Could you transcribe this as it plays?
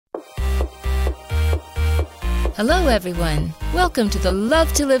Hello, everyone. Welcome to the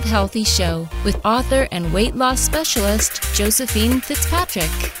Love to Live Healthy show with author and weight loss specialist Josephine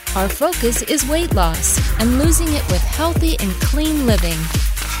Fitzpatrick. Our focus is weight loss and losing it with healthy and clean living.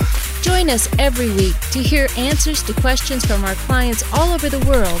 Join us every week to hear answers to questions from our clients all over the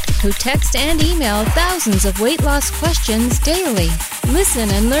world who text and email thousands of weight loss questions daily. Listen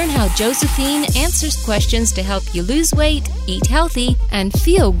and learn how Josephine answers questions to help you lose weight, eat healthy, and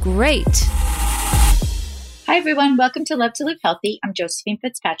feel great. Hi, everyone. Welcome to Love to Live Healthy. I'm Josephine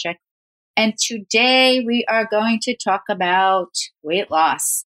Fitzpatrick. And today we are going to talk about weight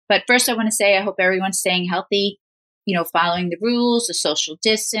loss. But first, I want to say I hope everyone's staying healthy, following the rules, the social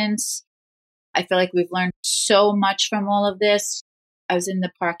distance. I feel like we've learned so much from all of this. I was in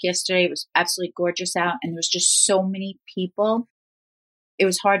the park yesterday. It was absolutely gorgeous out, and there was just so many people. It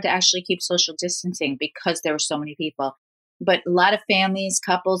was hard to actually keep social distancing because there were so many people. But a lot of families,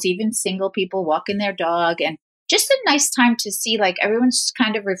 couples, even single people walking their dog, and just a nice time to see like everyone's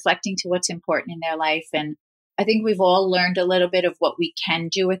kind of reflecting to what's important in their life. And I think we've all learned a little bit of what we can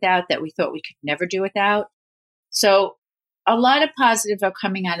do without that we thought we could never do without. So a lot of positives are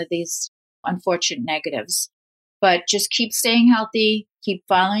coming out of these unfortunate negatives, but just keep staying healthy, keep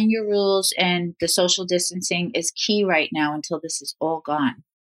following your rules, and the social distancing is key right now until this is all gone.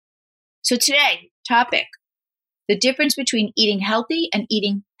 So today, topic. The difference between eating healthy and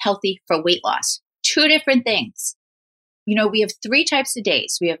eating healthy for weight loss. Two different things. We have three types of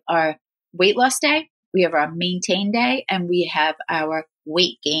days. We have our weight loss day, we have our maintain day, and we have our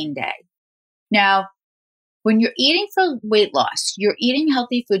weight gain day. Now, when you're eating for weight loss, you're eating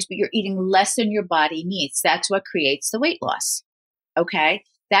healthy foods, but you're eating less than your body needs. That's what creates the weight loss. Okay?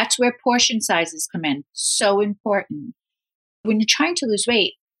 That's where portion sizes come in. So important. When you're trying to lose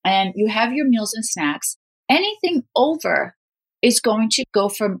weight and you have your meals and snacks, anything over is going to go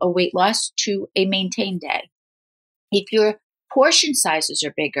from a weight loss to a maintain day. If your portion sizes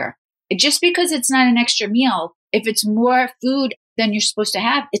are bigger, just because it's not an extra meal, if it's more food than you're supposed to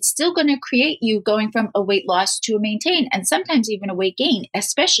have, it's still going to create you going from a weight loss to a maintain, and sometimes even a weight gain,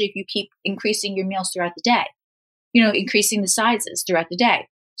 especially if you keep increasing your meals throughout the day, increasing the sizes throughout the day.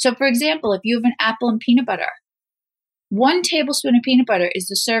 So for example, if you have an apple and peanut butter, 1 tablespoon of peanut butter is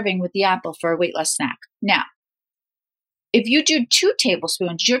the serving with the apple for a weight loss snack. Now, if you do 2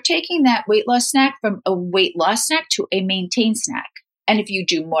 tablespoons, you're taking that weight loss snack from a weight loss snack to a maintain snack. And if you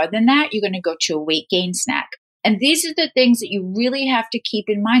do more than that, you're going to go to a weight gain snack. And these are the things that you really have to keep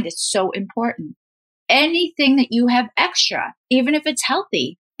in mind. It's so important. Anything that you have extra, even if it's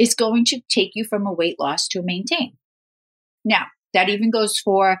healthy, is going to take you from a weight loss to a maintain. Now, that even goes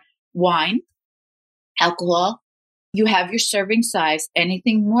for wine, alcohol. You have your serving size.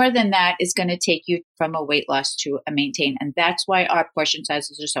 Anything more than that is going to take you from a weight loss to a maintain. And that's why our portion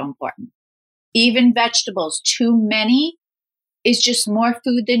sizes are so important. Even vegetables, too many is just more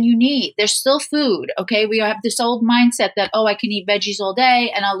food than you need. They're still food, okay? We have this old mindset that, I can eat veggies all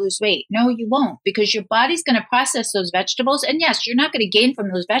day and I'll lose weight. No, you won't, because your body's going to process those vegetables. And yes, you're not going to gain from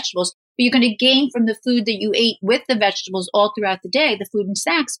those vegetables, but you're going to gain from the food that you ate with the vegetables all throughout the day, the food and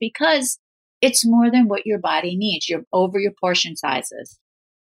snacks, because it's more than what your body needs. You're over your portion sizes.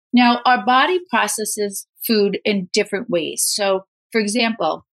 Now, our body processes food in different ways. So, for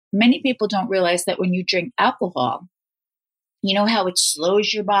example, many people don't realize that when you drink alcohol, you know how it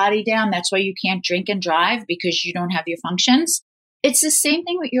slows your body down? That's why you can't drink and drive, because you don't have your functions. It's the same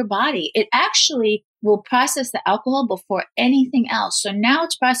thing with your body. It actually will process the alcohol before anything else. So now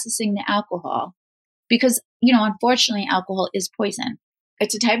it's processing the alcohol because, unfortunately, alcohol is poison.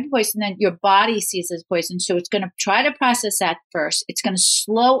 It's a type of poison that your body sees as poison. So it's going to try to process that first. It's going to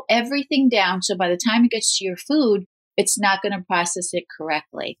slow everything down. So by the time it gets to your food, it's not going to process it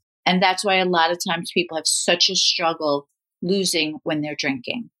correctly. And that's why a lot of times people have such a struggle losing when they're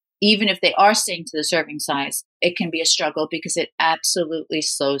drinking. Even if they are staying to the serving size, it can be a struggle because it absolutely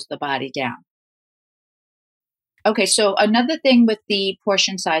slows the body down. Okay, so another thing with the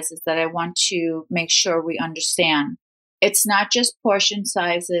portion sizes that I want to make sure we understand. It's not just portion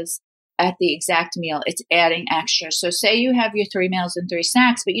sizes at the exact meal. It's adding extra. So say you have your 3 meals and 3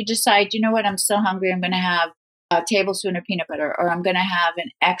 snacks, but you decide, I'm still hungry. I'm going to have a tablespoon of peanut butter, or I'm going to have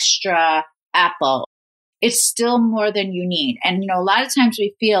an extra apple. It's still more than you need. And, a lot of times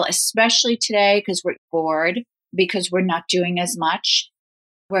we feel, especially today, because we're bored, because we're not doing as much.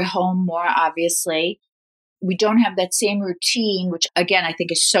 We're home more, obviously. We don't have that same routine, which, again, I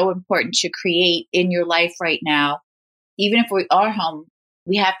think is so important to create in your life right now. Even if we are home,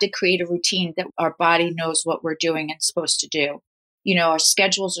 we have to create a routine that our body knows what we're doing and supposed to do. Our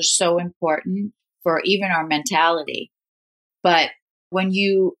schedules are so important for even our mentality. But when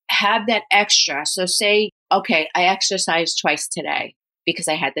you have that extra, so say, okay, I exercised twice today because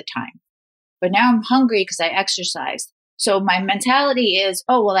I had the time, but now I'm hungry because I exercised. So my mentality is,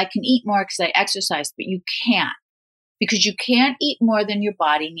 oh, well, I can eat more because I exercised, but you can't, because you can't eat more than your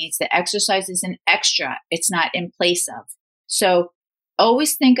body needs. The exercise is an extra. It's not in place of. So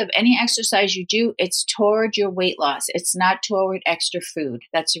always think of any exercise you do, it's toward your weight loss. It's not toward extra food.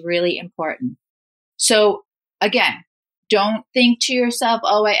 That's really important. So again, don't think to yourself,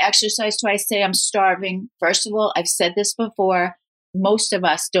 oh, I exercise twice today, I'm starving. First of all, I've said this before, most of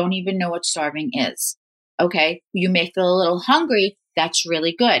us don't even know what starving is. Okay, you may feel a little hungry. That's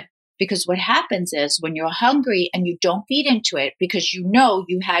really good, because what happens is when you're hungry and you don't feed into it because you know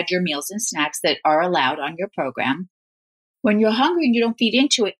you had your meals and snacks that are allowed on your program, when you're hungry and you don't feed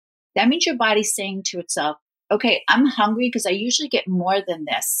into it, that means your body's saying to itself, okay, I'm hungry because I usually get more than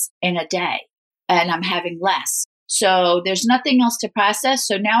this in a day and I'm having less. So there's nothing else to process.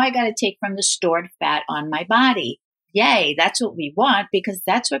 So now I got to take from the stored fat on my body. Yay, that's what we want, because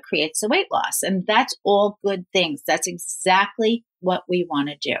that's what creates the weight loss. And that's all good things. That's exactly what we want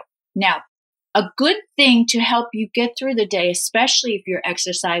to do. Now, a good thing to help you get through the day, especially if you're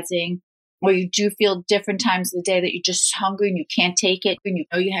exercising or you do feel different times of the day that you're just hungry and you can't take it and you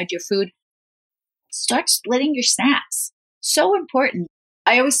know you had your food, start splitting your snacks. So important.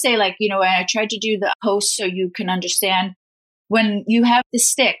 I always say, like, and I tried to do the post so you can understand, when you have the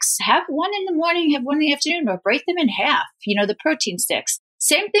sticks, have one in the morning, have one in the afternoon, or break them in half, the protein sticks.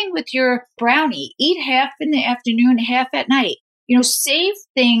 Same thing with your brownie. Eat half in the afternoon, half at night. Save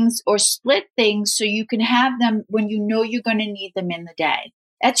things or split things so you can have them when you know you're going to need them in the day.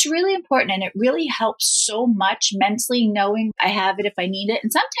 That's really important. And it really helps so much mentally, knowing I have it if I need it.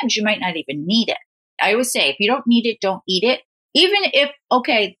 And sometimes you might not even need it. I always say, if you don't need it, don't eat it. Even if,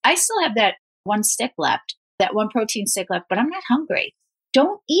 okay, I still have that one stick left, that one protein stick left, but I'm not hungry.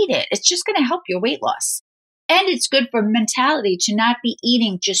 Don't eat it. It's just going to help your weight loss. And it's good for mentality to not be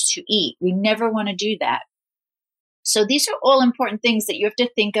eating just to eat. We never want to do that. So these are all important things that you have to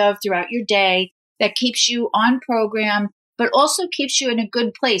think of throughout your day that keeps you on program, but also keeps you in a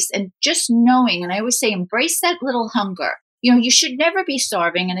good place. And just knowing, and I always say, embrace that little hunger. You should never be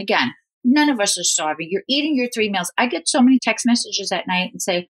starving. And again, none of us are starving. You're eating your 3 meals. I get so many text messages at night and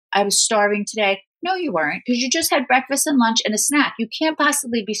say, I was starving today. No, you weren't, because you just had breakfast and lunch and a snack. You can't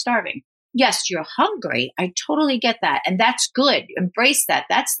possibly be starving. Yes, you're hungry. I totally get that. And that's good. Embrace that.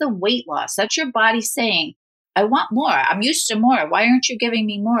 That's the weight loss. That's your body saying, I want more. I'm used to more. Why aren't you giving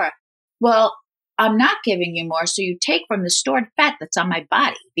me more? Well, I'm not giving you more. So you take from the stored fat that's on my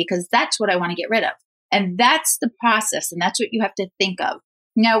body, because that's what I want to get rid of. And that's the process. And that's what you have to think of.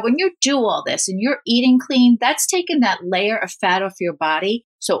 Now, when you do all this and you're eating clean, that's taking that layer of fat off your body.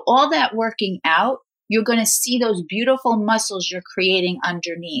 So all that working out, you're going to see those beautiful muscles you're creating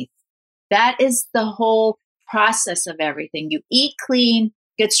underneath. That is the whole process of everything. You eat clean,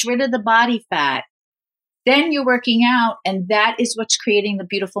 gets rid of the body fat. Then you're working out, and that is what's creating the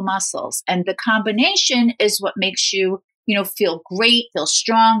beautiful muscles. And the combination is what makes you, feel great, feel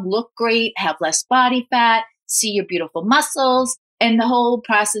strong, look great, have less body fat, see your beautiful muscles. And the whole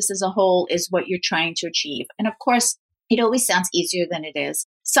process as a whole is what you're trying to achieve. And of course, it always sounds easier than it is.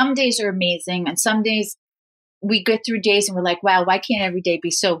 Some days are amazing, and some days we get through days and we're like, wow, why can't every day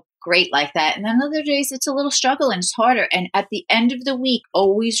be so great like that? And then other days it's a little struggle and it's harder. And at the end of the week,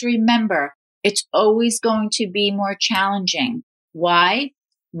 always remember, it's always going to be more challenging. Why?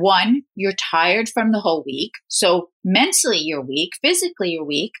 One, you're tired from the whole week. So mentally you're weak, physically you're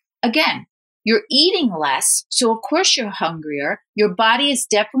weak. Again, you're eating less. So of course you're hungrier. Your body is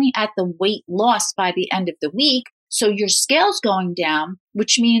definitely at the weight loss by the end of the week. So your scale's going down,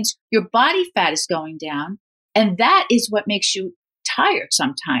 which means your body fat is going down. And that is what makes you tired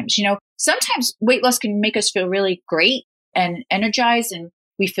sometimes. Sometimes weight loss can make us feel really great and energized and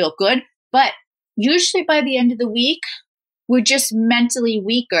we feel good. But usually by the end of the week, we're just mentally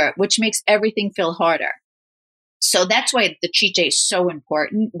weaker, which makes everything feel harder. So that's why the cheat day is so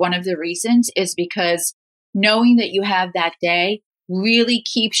important. One of the reasons is because knowing that you have that day really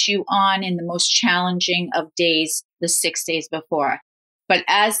keeps you on in the most challenging of days, the 6 days before. But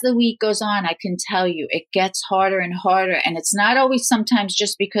as the week goes on, I can tell you, it gets harder and harder. And it's not always sometimes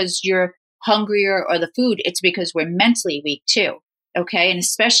just because you're hungrier or the food. It's because we're mentally weak too. Okay. And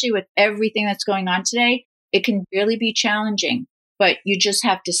especially with everything that's going on today, it can really be challenging. But you just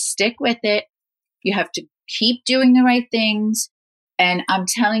have to stick with it. You have to keep doing the right things. And I'm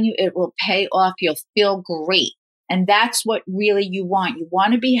telling you, it will pay off. You'll feel great. And that's what really you want. You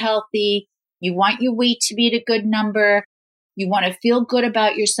want to be healthy. You want your weight to be at a good number. You want to feel good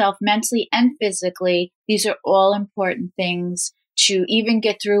about yourself mentally and physically. These are all important things. to even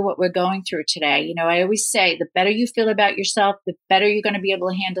get through what we're going through today. You know, I always say the better you feel about yourself, the better you're going to be able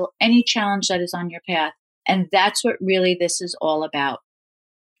to handle any challenge that is on your path. And that's what really this is all about.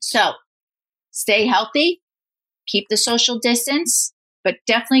 So stay healthy, keep the social distance, but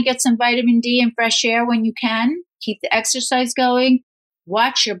definitely get some vitamin D and fresh air when you can. Keep the exercise going.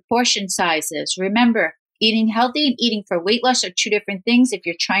 Watch your portion sizes. Remember, eating healthy and eating for weight loss are two different things. If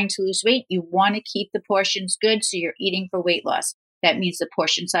you're trying to lose weight, you want to keep the portions good so you're eating for weight loss. That means the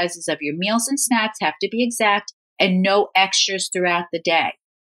portion sizes of your meals and snacks have to be exact and no extras throughout the day.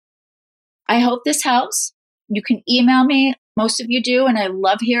 I hope this helps. You can email me. Most of you do, and I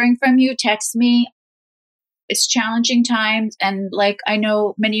love hearing from you. Text me. It's challenging times, and like I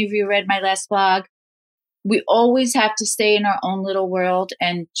know many of you read my last blog, we always have to stay in our own little world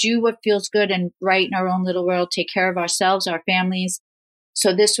and do what feels good and right in our own little world, take care of ourselves, our families.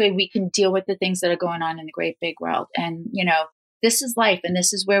 So this way we can deal with the things that are going on in the great big world. And, you know, this is life and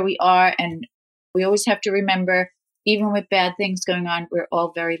this is where we are. And we always have to remember, even with bad things going on, we're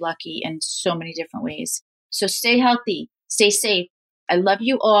all very lucky in so many different ways. So stay healthy, stay safe. I love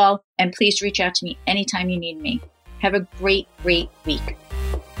you all. And please reach out to me anytime you need me. Have a great, great week.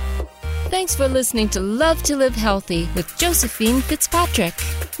 Thanks for listening to Love to Live Healthy with Josephine Fitzpatrick.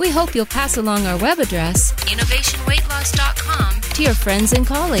 We hope you'll pass along our web address, innovationweightloss.com, to your friends and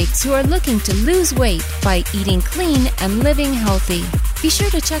colleagues who are looking to lose weight by eating clean and living healthy. Be sure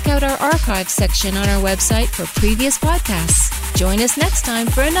to check out our archives section on our website for previous podcasts. Join us next time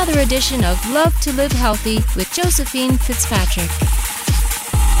for another edition of Love to Live Healthy with Josephine Fitzpatrick.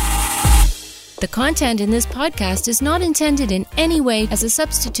 The content in this podcast is not intended in any way as a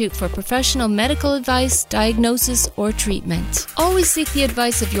substitute for professional medical advice, diagnosis, or treatment. Always seek the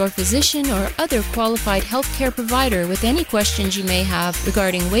advice of your physician or other qualified healthcare provider with any questions you may have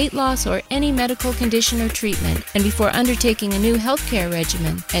regarding weight loss or any medical condition or treatment, and before undertaking a new healthcare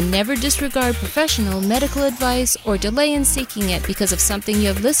regimen. And never disregard professional medical advice or delay in seeking it because of something you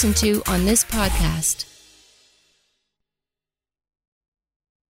have listened to on this podcast.